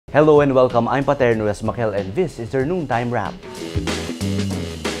Hello and welcome, I'm Paterno Esmaquel and this is your noontime wrap.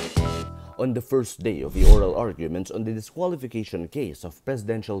 On the first day of the oral arguments on the disqualification case of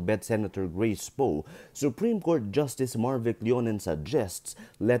presidential bet Senator Grace Poe, Supreme Court Justice Marvick Leonen suggests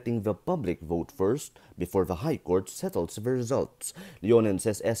letting the public vote first before the High Court settles the results. Leonen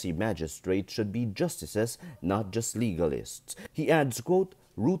says SC magistrates should be justices, not just legalists. He adds, quote,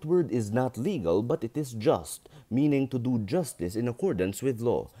 "Root word is not legal, but it is just, meaning to do justice in accordance with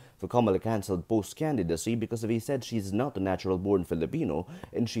law." The Kamala cancelled Poe's candidacy because he said she is not a natural-born Filipino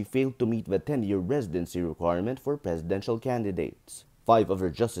and she failed to meet the 10-year residency requirement for presidential candidates. 5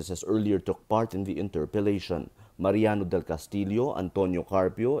 other justices earlier took part in the interpellation: Mariano del Castillo, Antonio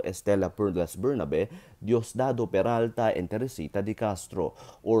Carpio, Estela Perlas Bernabe, Diosdado Peralta, and Teresita de Castro.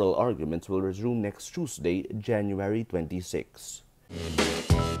 Oral arguments will resume next Tuesday, January 26.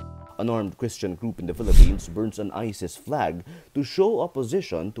 An armed Christian group in the Philippines burns an ISIS flag to show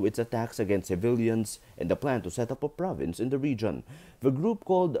opposition to its attacks against civilians and the plan to set up a province in the region. The group,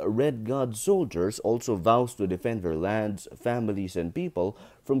 called Red God Soldiers, also vows to defend their lands, families, and people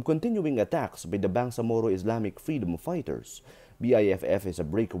from continuing attacks by the Bangsamoro Islamic Freedom Fighters. BIFF is a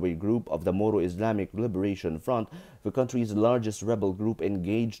breakaway group of the Moro Islamic Liberation Front, the country's largest rebel group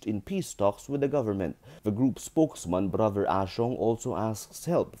engaged in peace talks with the government. The group's spokesman, Brother Ashong, also asks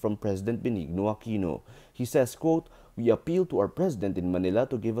help from President Benigno Aquino. He says, quote, "We appeal to our president in Manila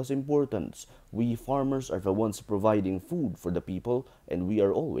to give us importance. We farmers are the ones providing food for the people, and we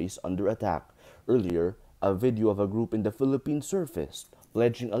are always under attack." Earlier, a video of a group in the Philippines surfaced,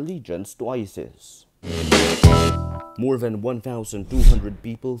 pledging allegiance to ISIS. More than 1,200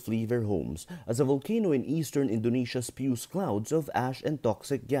 people flee their homes as a volcano in eastern Indonesia spews clouds of ash and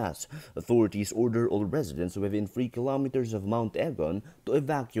toxic gas. Authorities order all residents within 3 kilometers of Mount Egon to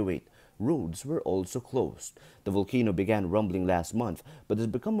evacuate. Roads were also closed. The volcano began rumbling last month but has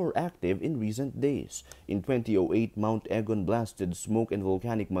become more active in recent days. In 2008, Mount Egon blasted smoke and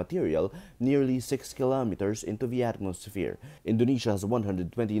volcanic material nearly 6 kilometers into the atmosphere. Indonesia has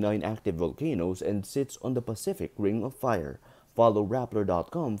 129 active volcanoes and sits on the Pacific Ring of Fire. Follow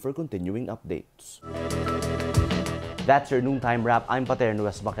Rappler.com for continuing updates. That's your noontime wrap. I'm Paterno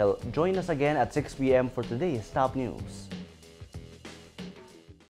Esmaquel. Join us again at 6 p.m. for today's top news.